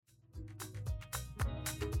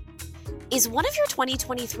Is one of your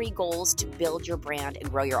 2023 goals to build your brand and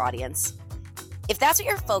grow your audience? If that's what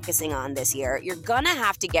you're focusing on this year, you're gonna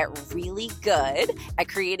have to get really good at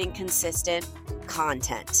creating consistent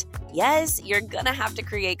content. Yes, you're gonna have to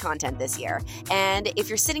create content this year. And if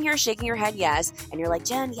you're sitting here shaking your head yes, and you're like,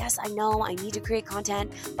 Jen, yes, I know I need to create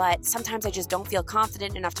content, but sometimes I just don't feel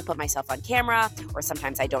confident enough to put myself on camera, or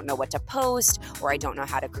sometimes I don't know what to post, or I don't know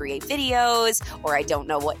how to create videos, or I don't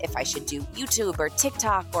know if I should do YouTube or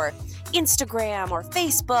TikTok or Instagram or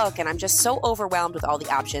Facebook, and I'm just so overwhelmed with all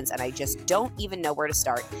the options and I just don't even know where to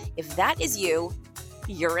start. If that is you,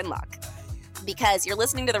 you're in luck, because you're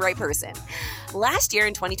listening to the right person. Last year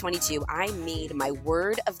in 2022, I made my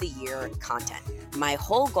word of the year content. My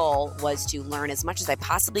whole goal was to learn as much as I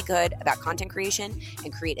possibly could about content creation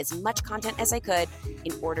and create as much content as I could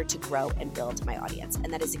in order to grow and build my audience.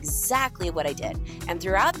 And that is exactly what I did. And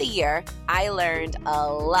throughout the year, I learned a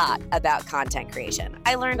lot about content creation.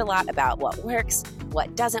 I learned a lot about what works,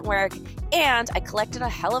 what doesn't work, and I collected a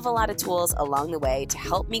hell of a lot of tools along the way to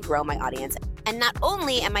help me grow my audience. And not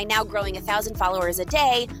only am I now growing 1,000 followers a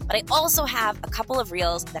day, but I also have a couple of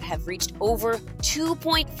reels that have reached over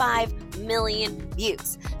 2.5 million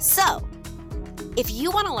views. So if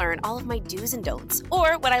you want to learn all of my do's and don'ts,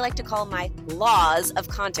 or what I like to call my laws of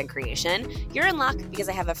content creation, you're in luck, because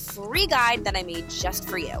I have a free guide that I made just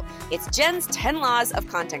for you. It's Jen's 10 Laws of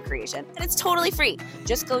Content Creation, and it's totally free.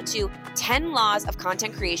 Just go to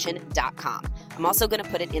 10lawsofcontentcreation.com. I'm also going to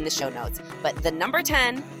put it in the show notes, but the number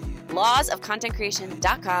 10,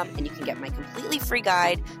 lawsofcontentcreation.com, and you can get my completely free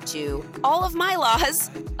guide to all of my laws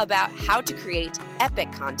about how to create epic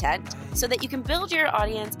content so that you can build your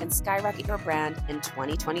audience and skyrocket your brand in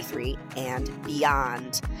 2023 and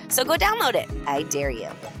beyond. So go download it. I dare you.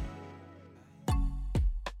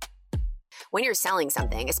 When you're selling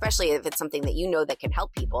something, especially if it's something that you know that can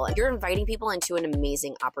help people, you're inviting people into an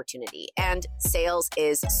amazing opportunity. And sales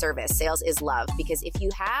is service. Sales is love. Because if you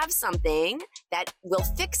have something that will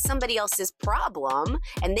fix somebody else's problem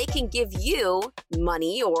and they can give you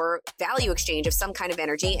money or value exchange of some kind of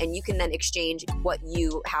energy, and you can then exchange what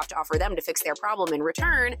you have to offer them to fix their problem in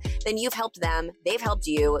return, then you've helped them, they've helped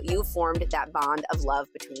you, you've formed that bond of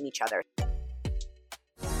love between each other.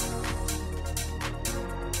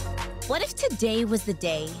 What if today was the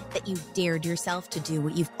day that you dared yourself to do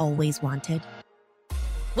what you've always wanted?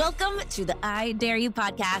 Welcome to the I Dare You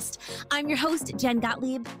podcast. I'm your host, Jen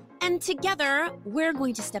Gottlieb, and together we're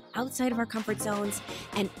going to step outside of our comfort zones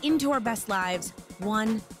and into our best lives,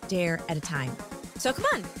 one dare at a time. So come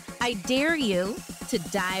on, I dare you to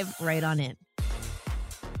dive right on in.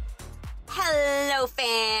 Hello,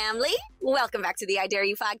 family. Welcome back to the I Dare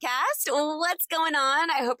You podcast. What's going on?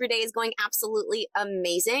 I hope your day is going absolutely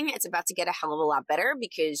amazing. It's about to get a hell of a lot better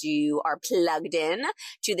because you are plugged in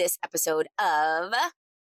to this episode of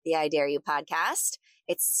the I Dare You podcast.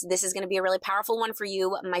 This is going to be a really powerful one for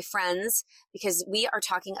you, my friends, because we are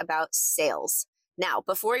talking about sales. Now,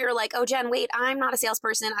 before you're like, oh, Jen, wait, I'm not a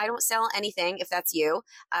salesperson. I don't sell anything. If that's you,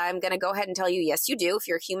 I'm going to go ahead and tell you, yes, you do. If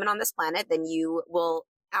you're a human on this planet, then you will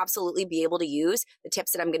absolutely be able to use the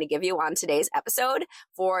tips that I'm going to give you on today's episode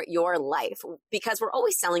for your life, because we're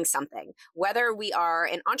always selling something. Whether we are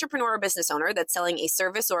an entrepreneur or business owner that's selling a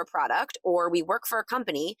service or a product, or we work for a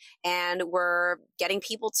company and we're getting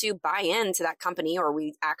people to buy into that company, or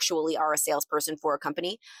we actually are a salesperson for a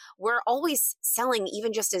company, we're always selling,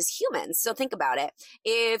 even just as humans. So think about it.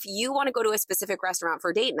 If you want to go to a specific restaurant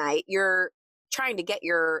for date night, you're trying to get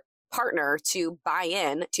your partner to buy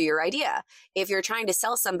in to your idea. If you're trying to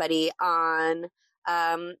sell somebody on,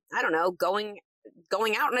 I don't know, going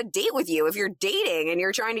out on a date with you, if you're dating and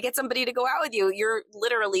you're trying to get somebody to go out with you, you're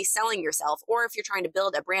literally selling yourself. Or if you're trying to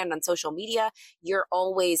build a brand on social media, you're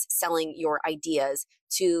always selling your ideas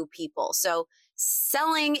to people. So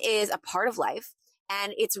selling is a part of life,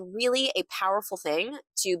 and it's really a powerful thing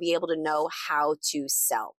to be able to know how to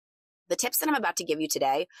sell. The tips that I'm about to give you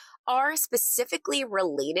today are specifically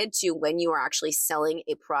related to when you are actually selling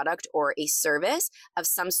a product or a service of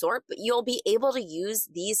some sort, but you'll be able to use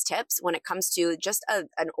these tips when it comes to just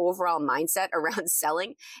an overall mindset around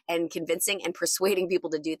selling and convincing and persuading people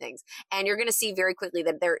to do things. And you're going to see very quickly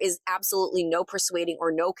that there is absolutely no persuading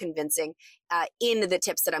or no convincing in the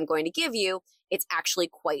tips that I'm going to give you. It's actually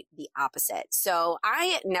quite the opposite. So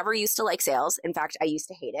I never used to like sales. In fact, I used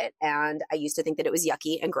to hate it. And I used to think that it was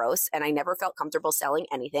yucky and gross. And I never felt comfortable selling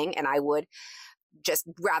anything. And I would just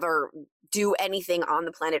rather do anything on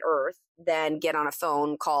the planet Earth than get on a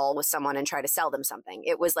phone call with someone and try to sell them something.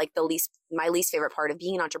 It was like my least favorite part of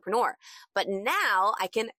being an entrepreneur. But now I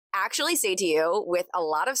can actually say to you with a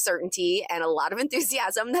lot of certainty and a lot of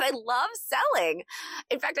enthusiasm that I love selling.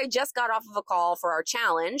 In fact, I just got off of a call for our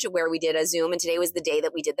challenge where we did a Zoom, and today was the day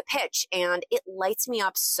that we did the pitch, and it lights me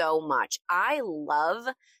up so much. I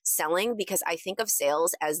love selling because I think of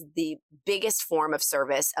sales as the biggest form of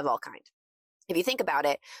service of all kind. If you think about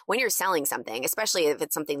it, when you're selling something, especially if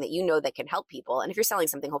it's something that you know that can help people, and if you're selling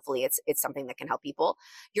something, hopefully it's something that can help people,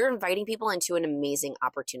 you're inviting people into an amazing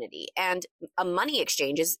opportunity. And a money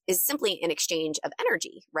exchange is simply an exchange of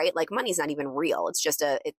energy, right? Like money's not even real. It's just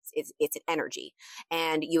it's an energy.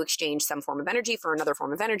 And you exchange some form of energy for another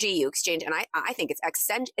form of energy. You exchange, and I think it's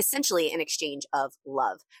essentially an exchange of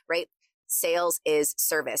love, right? Sales is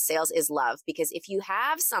service. Sales is love. Because if you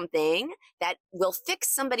have something that will fix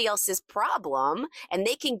somebody else's problem and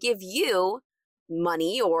they can give you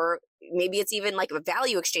money, or maybe it's even like a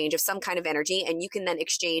value exchange of some kind of energy, and you can then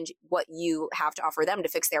exchange what you have to offer them to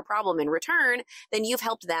fix their problem in return, then you've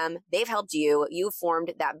helped them. They've helped you. You've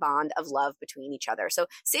formed that bond of love between each other. So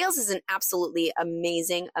sales is an absolutely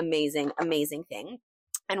amazing, amazing, amazing thing.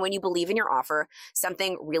 And when you believe in your offer,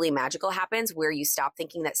 something really magical happens where you stop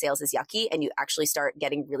thinking that sales is yucky and you actually start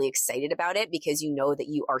getting really excited about it because you know that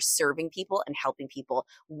you are serving people and helping people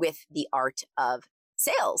with the art of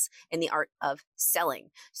sales and the art of selling.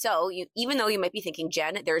 So even though you might be thinking,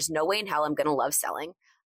 Jen, there's no way in hell I'm going to love selling,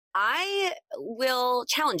 I will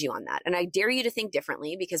challenge you on that. And I dare you to think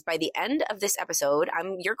differently, because by the end of this episode,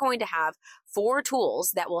 you're going to have 4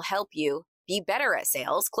 tools that will help you be better at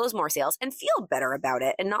sales, close more sales, and feel better about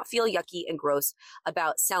it and not feel yucky and gross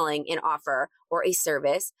about selling an offer or a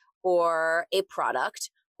service or a product,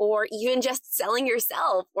 or even just selling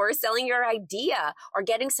yourself or selling your idea or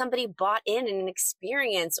getting somebody bought in an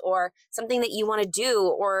experience or something that you want to do,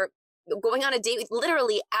 or going on a date with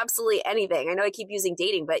literally absolutely anything. I know I keep using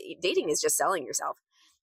dating, but dating is just selling yourself.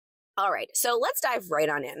 All right, so let's dive right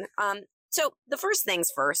on in. So the first things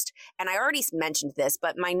first, and I already mentioned this,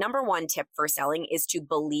 but my number 1 tip for selling is to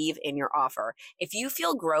believe in your offer. If you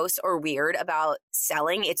feel gross or weird about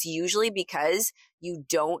selling, it's usually because you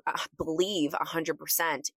don't believe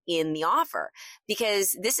 100% in the offer.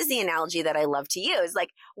 Because this is the analogy that I love to use.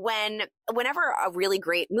 Like whenever a really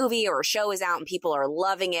great movie or a show is out and people are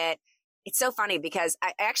loving it, it's so funny because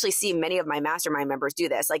I actually see many of my mastermind members do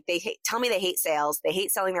this. Like tell me they hate sales. They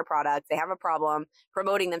hate selling their product. They have a problem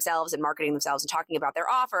promoting themselves and marketing themselves and talking about their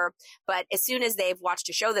offer. But as soon as they've watched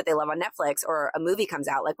a show that they love on Netflix or a movie comes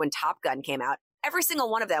out, like when Top Gun came out, every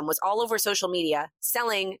single one of them was all over social media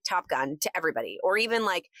selling Top Gun to everybody. Or even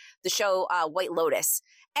like the show White Lotus.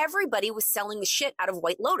 Everybody was selling the shit out of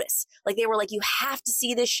White Lotus. Like they were like, you have to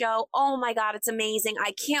see this show. Oh my God, it's amazing.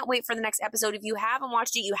 I can't wait for the next episode. If you haven't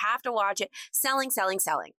watched it, you have to watch it. Selling, selling,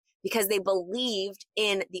 selling. Because they believed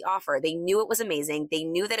in the offer. They knew it was amazing. They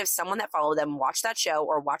knew that if someone that followed them watched that show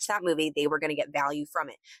or watched that movie, they were going to get value from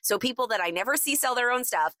it. So people that I never see sell their own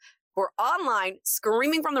stuff were online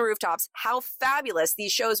screaming from the rooftops how fabulous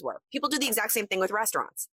these shows were. People do the exact same thing with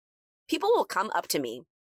restaurants. People will come up to me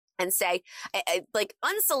and say, like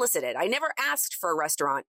unsolicited, I never asked for a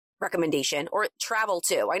restaurant recommendation or travel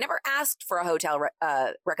to. I never asked for a hotel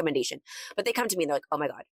recommendation, but they come to me and they're like, oh my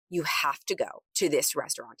God, you have to go to this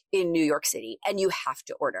restaurant in New York City and you have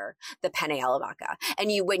to order the penne alla vodka.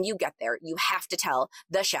 And when you get there, you have to tell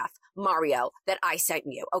the chef, Mario, that I sent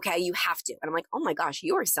you. Okay, you have to. And I'm like, oh my gosh,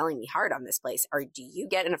 you are selling me hard on this place. Or do you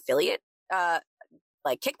get an affiliate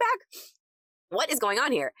kickback? What is going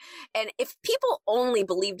on here? And if people only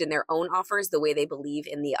believed in their own offers the way they believe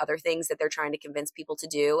in the other things that they're trying to convince people to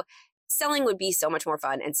do, selling would be so much more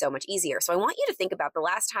fun and so much easier. So I want you to think about the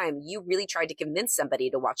last time you really tried to convince somebody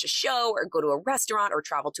to watch a show or go to a restaurant or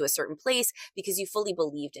travel to a certain place because you fully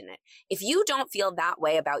believed in it. If you don't feel that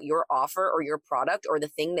way about your offer or your product or the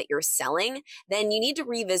thing that you're selling, then you need to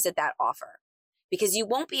revisit that offer, because you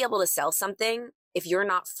won't be able to sell something if you're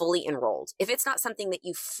not fully enrolled, if it's not something that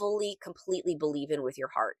you fully, completely believe in with your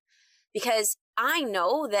heart. Because I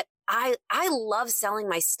know that I love selling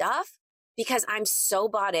my stuff because I'm so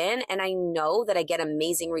bought in, and I know that I get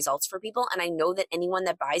amazing results for people. And I know that anyone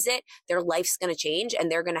that buys it, their life's going to change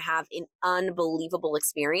and they're going to have an unbelievable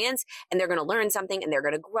experience and they're going to learn something and they're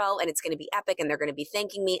going to grow and it's going to be epic and they're going to be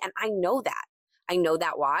thanking me. And I know that. I know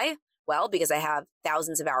that. Why? Well, because I have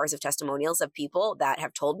thousands of hours of testimonials of people that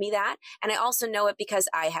have told me that. And I also know it because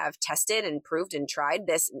I have tested and proved and tried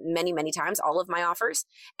this many, many times, all of my offers.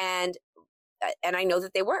 And I know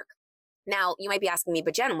that they work. Now, you might be asking me,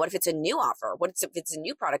 but Jen, what if it's a new offer? What if it's a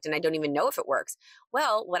new product and I don't even know if it works?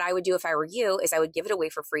 Well, what I would do if I were you is I would give it away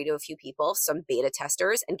for free to a few people, some beta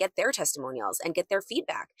testers, and get their testimonials and get their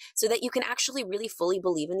feedback so that you can actually really fully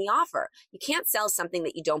believe in the offer. You can't sell something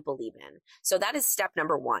that you don't believe in. So that is step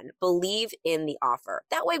number one, believe in the offer.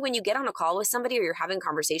 That way, when you get on a call with somebody or you're having a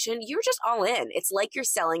conversation, you're just all in. It's like you're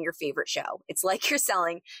selling your favorite show. It's like you're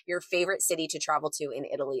selling your favorite city to travel to in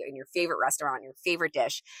Italy, and your favorite restaurant, your favorite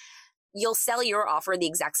dish. You'll sell your offer the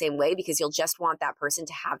exact same way because you'll just want that person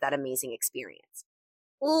to have that amazing experience.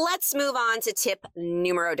 Let's move on to tip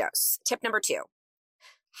numero dos. Tip number 2,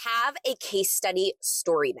 have a case study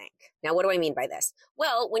story bank. Now, what do I mean by this?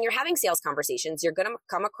 Well, when you're having sales conversations, you're going to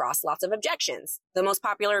come across lots of objections. The most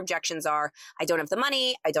popular objections are, I don't have the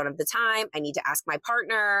money, I don't have the time, I need to ask my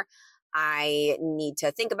partner, I need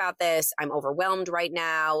to think about this, I'm overwhelmed right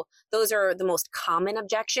now. Those are the most common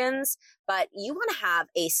objections, but you want to have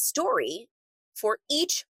a story for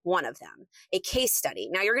each one of them, a case study.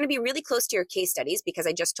 Now, you're going to be really close to your case studies because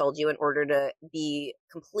I just told you in order to be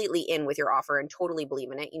completely in with your offer and totally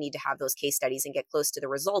believe in it, you need to have those case studies and get close to the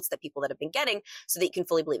results that people that have been getting so that you can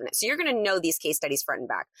fully believe in it. So you're going to know these case studies front and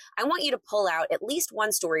back. I want you to pull out at least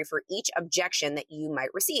one story for each objection that you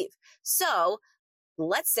might receive. So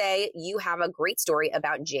let's say you have a great story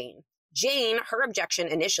about Jane. Jane, her objection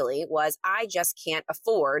initially was, I just can't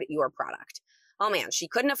afford your product. Oh man, she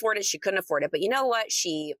couldn't afford it. She couldn't afford it. But you know what?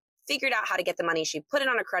 She figured out how to get the money. She put it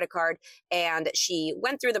on a credit card and she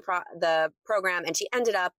went through the program and she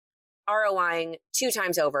ended up ROIing 2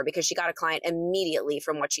 times over because she got a client immediately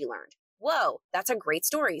from what she learned. Whoa, that's a great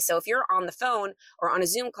story. So if you're on the phone or on a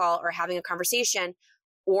Zoom call or having a conversation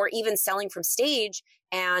or even selling from stage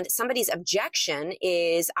and somebody's objection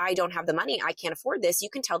is, I don't have the money, I can't afford this, you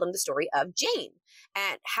can tell them the story of Jane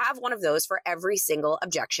and have one of those for every single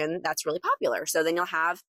objection that's really popular. So then you'll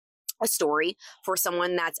have a story for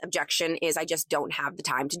someone that's objection is, I just don't have the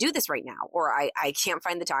time to do this right now, or I can't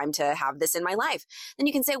find the time to have this in my life. Then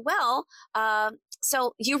you can say, well,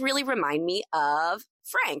 so you really remind me of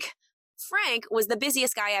Frank. Frank was the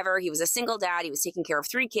busiest guy ever. He was a single dad. He was taking care of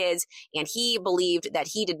 3 kids, and he believed that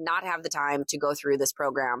he did not have the time to go through this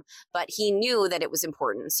program, but he knew that it was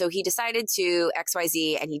important. So he decided to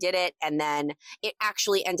XYZ and he did it. And then it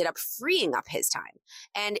actually ended up freeing up his time.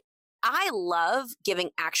 And I love giving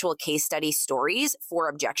actual case study stories for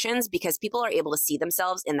objections because people are able to see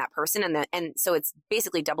themselves in that person. And so it's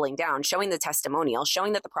basically doubling down, showing the testimonial,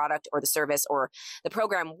 showing that the product or the service or the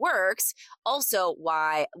program works. Also,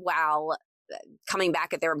 while coming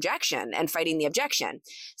back at their objection and fighting the objection.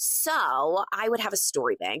 So I would have a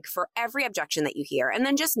story bank for every objection that you hear, and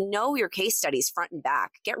then just know your case studies front and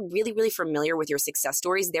back. Get really, really familiar with your success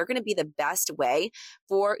stories. They're going to be the best way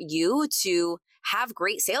for you to have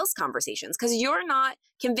great sales conversations because you're not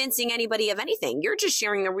convincing anybody of anything. You're just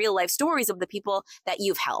sharing the real life stories of the people that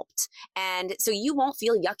you've helped. And so you won't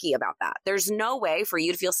feel yucky about that. There's no way for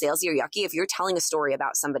you to feel salesy or yucky if you're telling a story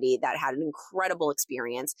about somebody that had an incredible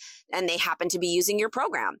experience and they happen to be using your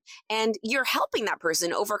program. And you're helping that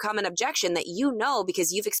person overcome an objection that you know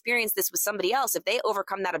because you've experienced this with somebody else. If they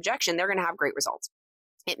overcome that objection, they're going to have great results.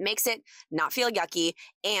 It makes it not feel yucky,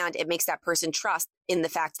 and it makes that person trust in the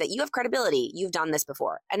fact that you have credibility. You've done this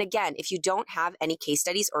before. And again, if you don't have any case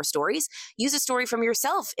studies or stories, use a story from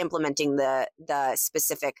yourself implementing the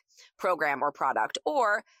specific program or product.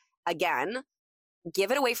 Or again,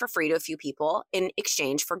 give it away for free to a few people in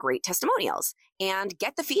exchange for great testimonials and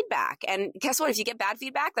get the feedback. And guess what? If you get bad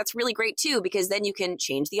feedback, that's really great too, because then you can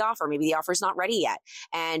change the offer. Maybe the offer's not ready yet,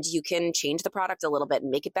 and you can change the product a little bit and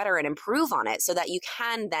make it better and improve on it so that you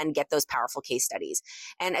can then get those powerful case studies.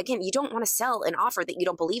 And again, you don't want to sell an offer that you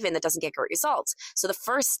don't believe in that doesn't get great results. So the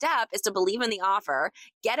first step is to believe in the offer,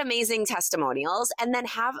 get amazing testimonials, and then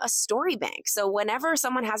have a story bank. So whenever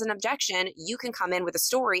someone has an objection, you can come in with a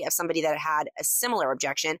story of somebody that had a similar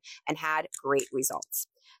objection and had great results.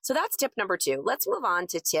 So that's tip number 2. Let's move on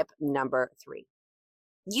to tip number 3.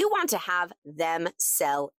 You want to have them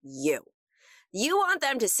sell you. You want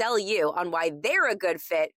them to sell you on why they're a good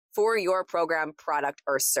fit for your program, product,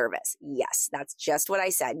 or service. Yes, that's just what I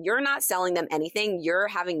said. You're not selling them anything. You're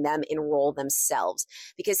having them enroll themselves.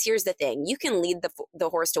 Because here's the thing. You can lead the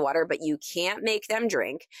horse to water, but you can't make them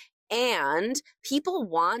drink. And people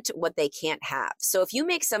want what they can't have. So if you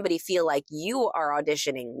make somebody feel like you are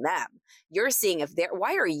auditioning them, you're seeing if they're,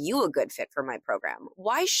 why are you a good fit for my program?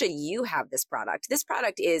 Why should you have this product? This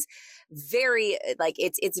product is very, like,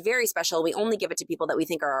 it's very special. We only give it to people that we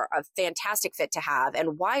think are a fantastic fit to have.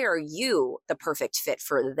 And why are you the perfect fit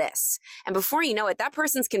for this? And before you know it, that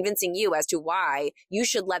person's convincing you as to why you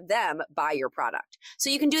should let them buy your product. So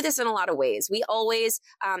you can do this in a lot of ways. We always,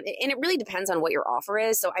 and it really depends on what your offer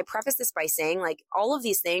is. So I preface this by saying, like, all of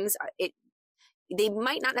these things, they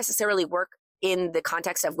might not necessarily work in the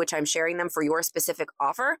context of which I'm sharing them for your specific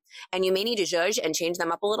offer. And you may need to judge and change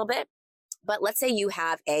them up a little bit. But let's say you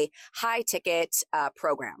have a high ticket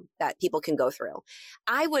program that people can go through.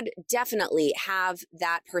 I would definitely have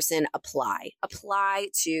that person apply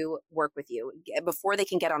to work with you before they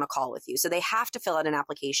can get on a call with you. So they have to fill out an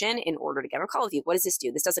application in order to get on a call with you. What does this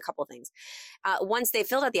do? This does a couple of things. Once they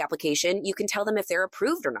filled out the application, you can tell them if they're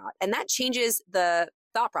approved or not. And that changes the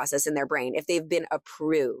thought process in their brain if they've been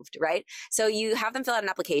approved, right? So you have them fill out an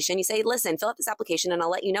application. You say, listen, fill out this application and I'll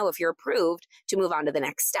let you know if you're approved to move on to the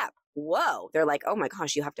next step. Whoa. They're like, oh my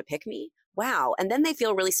gosh, you have to pick me? Wow. And then they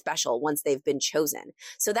feel really special once they've been chosen.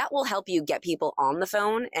 So that will help you get people on the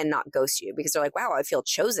phone and not ghost you because they're like, wow, I feel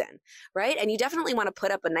chosen, right? And you definitely want to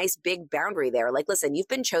put up a nice big boundary there. Like, listen, you've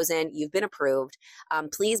been chosen, you've been approved.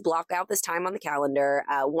 Please block out this time on the calendar.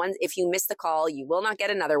 If you miss the call, you will not get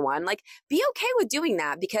another one. Like, be okay with doing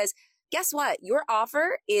that because guess what? Your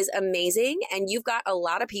offer is amazing and you've got a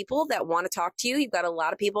lot of people that want to talk to you. You've got a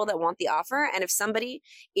lot of people that want the offer. And if somebody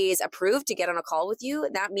is approved to get on a call with you,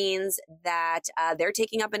 that means that they're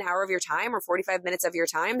taking up an hour of your time or 45 minutes of your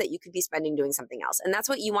time that you could be spending doing something else. And that's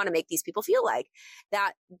what you want to make these people feel like,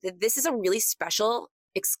 that this is a really special,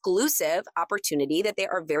 exclusive opportunity that they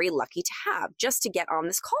are very lucky to have just to get on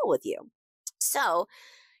this call with you. So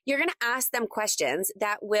you're going to ask them questions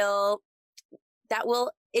that will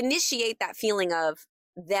initiate that feeling of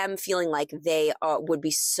them feeling like they would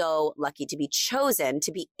be so lucky to be chosen to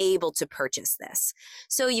be able to purchase this.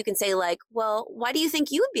 So you can say like, well, why do you think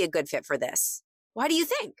you would be a good fit for this? Why do you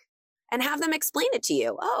think? And have them explain it to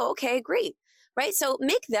you. Oh, okay, great. Right? So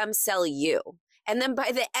make them sell you. And then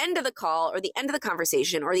by the end of the call or the end of the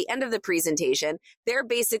conversation or the end of the presentation, you're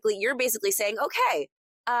basically saying, okay,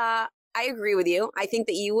 I agree with you. I think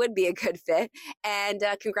that you would be a good fit. And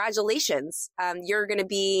congratulations. You're going to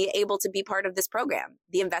be able to be part of this program.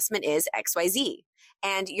 The investment is XYZ.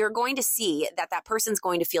 And you're going to see that that person's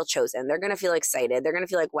going to feel chosen. They're going to feel excited. They're going to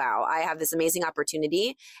feel like, wow, I have this amazing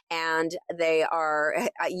opportunity. And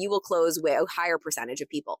you will close with a higher percentage of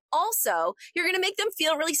people. Also, you're going to make them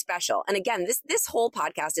feel really special. And again, this whole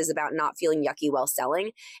podcast is about not feeling yucky while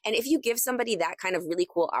selling. And if you give somebody that kind of really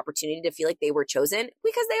cool opportunity to feel like they were chosen,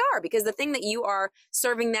 because the thing that you are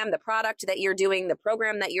serving them, the product that you're doing, the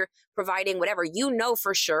program that you're providing, whatever, you know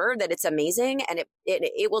for sure that it's amazing and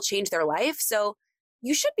it will change their life. So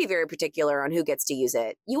you should be very particular on who gets to use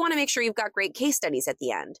it. You want to make sure you've got great case studies at the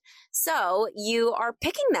end. So you are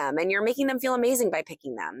picking them and you're making them feel amazing by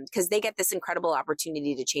picking them because they get this incredible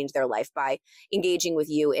opportunity to change their life by engaging with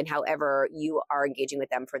you in however you are engaging with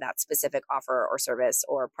them for that specific offer or service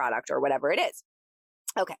or product or whatever it is.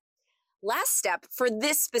 Okay. Last step for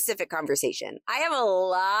this specific conversation. I have a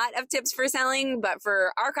lot of tips for selling, but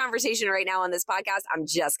for our conversation right now on this podcast, I'm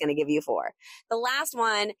just going to give you 4. The last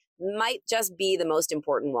one might just be the most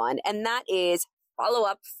important one, and that is follow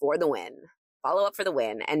up for the win. Follow up for the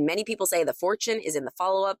win. And many people say the fortune is in the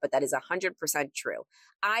follow-up, but that is 100% true.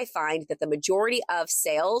 I find that the majority of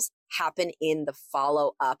sales happen in the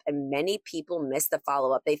follow-up, and many people miss the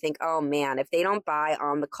follow-up. They think, oh man, if they don't buy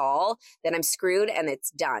on the call, then I'm screwed and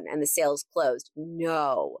it's done and the sale's closed.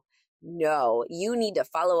 No, you need to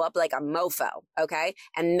follow up like a mofo, okay?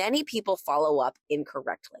 And many people follow up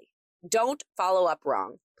incorrectly. Don't follow up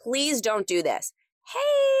wrong. Please don't do this.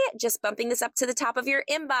 Hey, just bumping this up to the top of your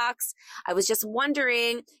inbox. I was just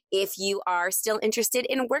wondering if you are still interested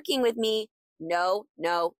in working with me. No.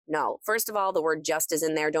 First of all, the word just is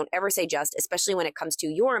in there. Don't ever say just, especially when it comes to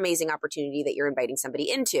your amazing opportunity that you're inviting somebody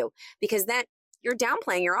into, because then you're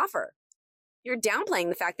downplaying your offer. You're downplaying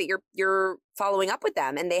the fact that you're following up with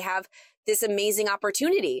them and they have this amazing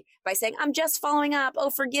opportunity by saying, I'm just following up.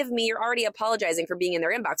 Oh, forgive me. You're already apologizing for being in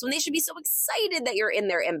their inbox when they should be so excited that you're in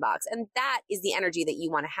their inbox. And that is the energy that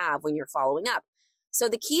you want to have when you're following up. So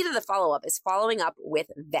the key to the follow-up is following up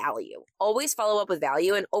with value. Always follow up with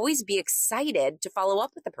value and always be excited to follow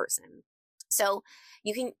up with the person. So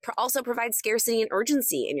you can also provide scarcity and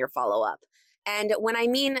urgency in your follow-up. And when I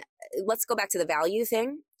mean, let's go back to the value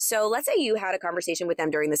thing. So let's say you had a conversation with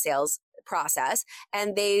them during the sales process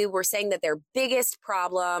and they were saying that their biggest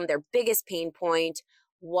problem, their biggest pain point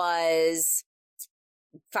was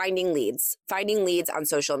finding leads on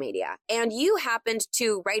social media. And you happened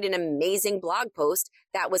to write an amazing blog post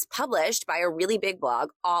that was published by a really big blog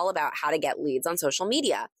all about how to get leads on social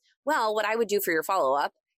media. Well, what I would do for your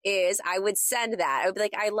follow-up is I would send that. I would be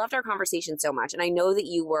like, I loved our conversation so much. And I know that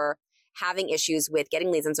you were having issues with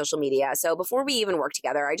getting leads on social media. So before we even work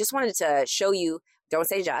together, I just wanted to show you, don't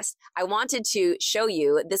say just, I wanted to show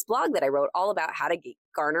you this blog that I wrote all about how to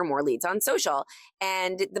garner more leads on social.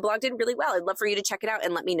 And the blog did really well. I'd love for you to check it out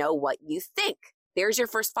and let me know what you think. There's your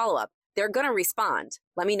first follow-up. They're going to respond.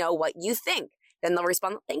 Let me know what you think. Then they'll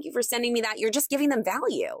respond, thank you for sending me that. You're just giving them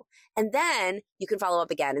value. And then you can follow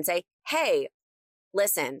up again and say, hey,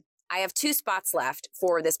 listen, I have 2 spots left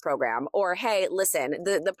for this program. Or, hey, listen,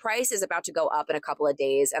 the price is about to go up in a couple of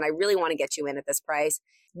days and I really want to get you in at this price.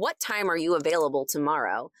 What time are you available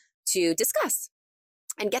tomorrow to discuss?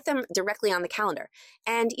 And get them directly on the calendar.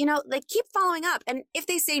 And, keep following up. And if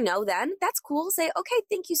they say no, then that's cool. Say, okay,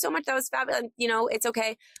 thank you so much. That was fabulous. It's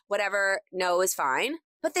okay. Whatever. No is fine.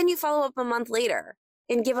 But then you follow up a month later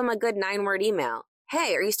and give them a good 9-word email.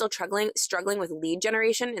 Hey, are you still struggling with lead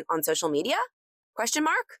generation on social media? ?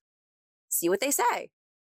 See what they say.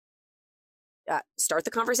 Start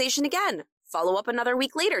the conversation again. Follow up another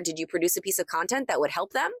week later. Did you produce a piece of content that would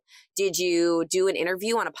help them? Did you do an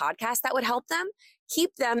interview on a podcast that would help them?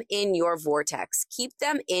 Keep them in your vortex. Keep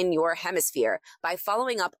them in your hemisphere by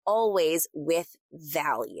following up always with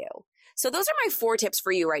value. So those are my 4 tips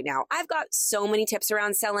for you right now. I've got so many tips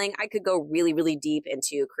around selling. I could go really, really deep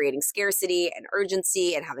into creating scarcity and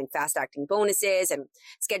urgency and having fast acting bonuses and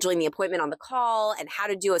scheduling the appointment on the call and how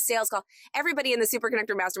to do a sales call. Everybody in the Super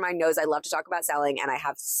Connector Mastermind knows I love to talk about selling, and I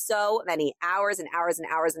have so many hours and hours and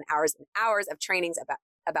hours and hours and hours of trainings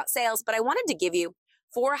about sales. But I wanted to give you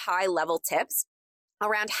 4 high-level tips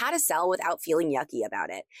around how to sell without feeling yucky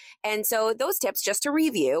about it. And so those tips, just to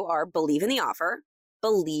review, are believe in the offer.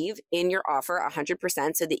 Believe in your offer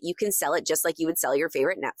 100% so that you can sell it just like you would sell your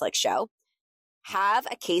favorite Netflix show. Have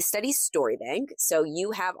a case study story bank so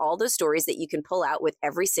you have all those stories that you can pull out with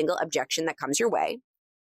every single objection that comes your way.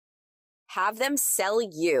 Have them sell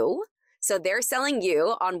you. So they're selling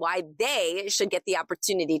you on why they should get the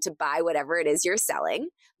opportunity to buy whatever it is you're selling.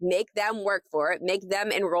 Make them work for it. Make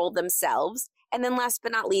them enroll themselves. And then last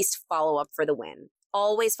but not least, follow up for the win.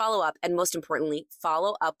 Always follow up. And most importantly,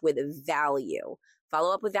 follow up with value.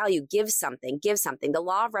 Follow up with value. Give something. The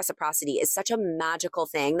law of reciprocity is such a magical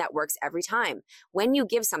thing that works every time. When you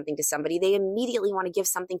give something to somebody, they immediately want to give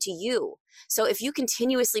something to you. So if you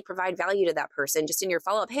continuously provide value to that person, just in your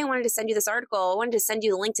follow-up, hey, I wanted to send you this article. I wanted to send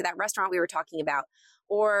you the link to that restaurant we were talking about.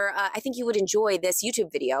 Or I think you would enjoy this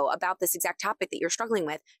YouTube video about this exact topic that you're struggling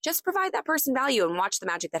with. Just provide that person value and watch the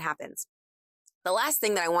magic that happens. The last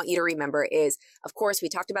thing that I want you to remember is, of course, we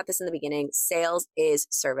talked about this in the beginning, sales is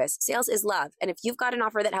service. Sales is love. And if you've got an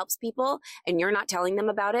offer that helps people and you're not telling them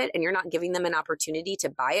about it and you're not giving them an opportunity to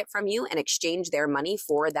buy it from you and exchange their money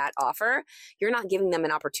for that offer, you're not giving them an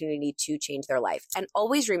opportunity to change their life. And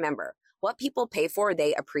always remember, what people pay for,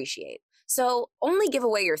 they appreciate. So only give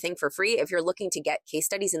away your thing for free if you're looking to get case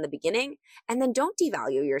studies in the beginning, and then don't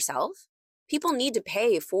devalue yourself. People need to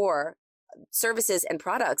pay for services and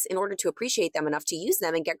products in order to appreciate them enough to use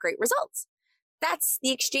them and get great results. That's the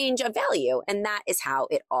exchange of value, and that is how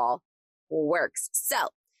it all works. So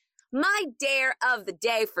my dare of the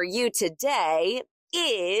day for you today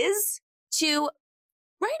is to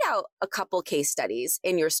write out a couple case studies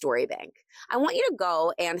in your story bank. I want you to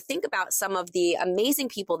go and think about some of the amazing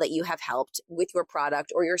people that you have helped with your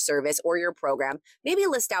product or your service or your program. Maybe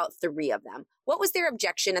list out 3 of them. What was their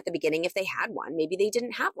objection at the beginning if they had one? Maybe they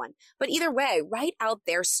didn't have one. But either way, write out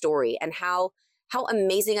their story and how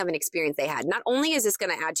amazing of an experience they had. Not only is this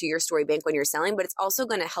going to add to your story bank when you're selling, but it's also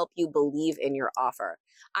going to help you believe in your offer.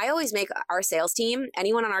 I always make our sales team,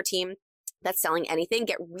 anyone on our team that's selling anything,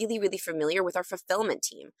 get really, really familiar with our fulfillment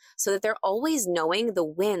team so that they're always knowing the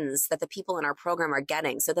wins that the people in our program are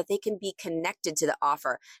getting so that they can be connected to the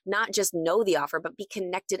offer, not just know the offer, but be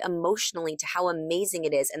connected emotionally to how amazing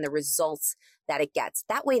it is and the results that it gets.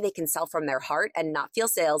 That way they can sell from their heart and not feel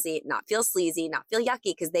salesy, not feel sleazy, not feel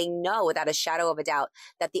yucky, because they know without a shadow of a doubt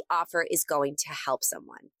that the offer is going to help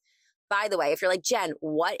someone. By the way, if you're like, Jen,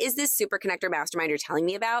 what is this Super Connector Mastermind you're telling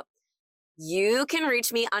me about? You can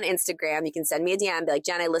reach me on Instagram. You can send me a DM, be like,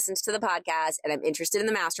 Jen, I listened to the podcast and I'm interested in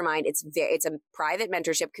the mastermind. It's a private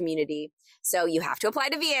mentorship community. So you have to apply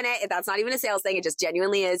to be in it. That's not even a sales thing. It just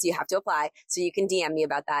genuinely is. You have to apply. So you can DM me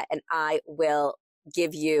about that and I will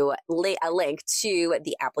give you a link to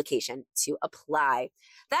the application to apply.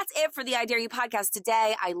 That's it for the I Dare You podcast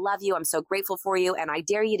today. I love you. I'm so grateful for you. And I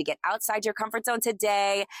dare you to get outside your comfort zone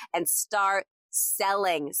today and start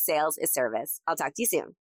selling. Sales is service. I'll talk to you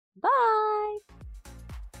soon. Bye.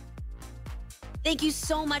 Thank you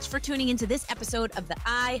so much for tuning into this episode of the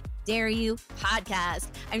I Dare You podcast.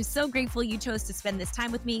 I'm so grateful you chose to spend this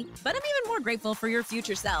time with me, but I'm even more grateful for your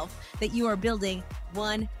future self that you are building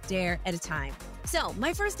one dare at a time. So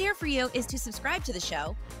my first dare for you is to subscribe to the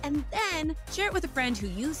show and then share it with a friend who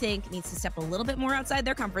you think needs to step a little bit more outside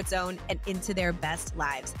their comfort zone and into their best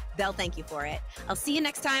lives. They'll thank you for it. I'll see you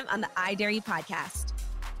next time on the I Dare You podcast.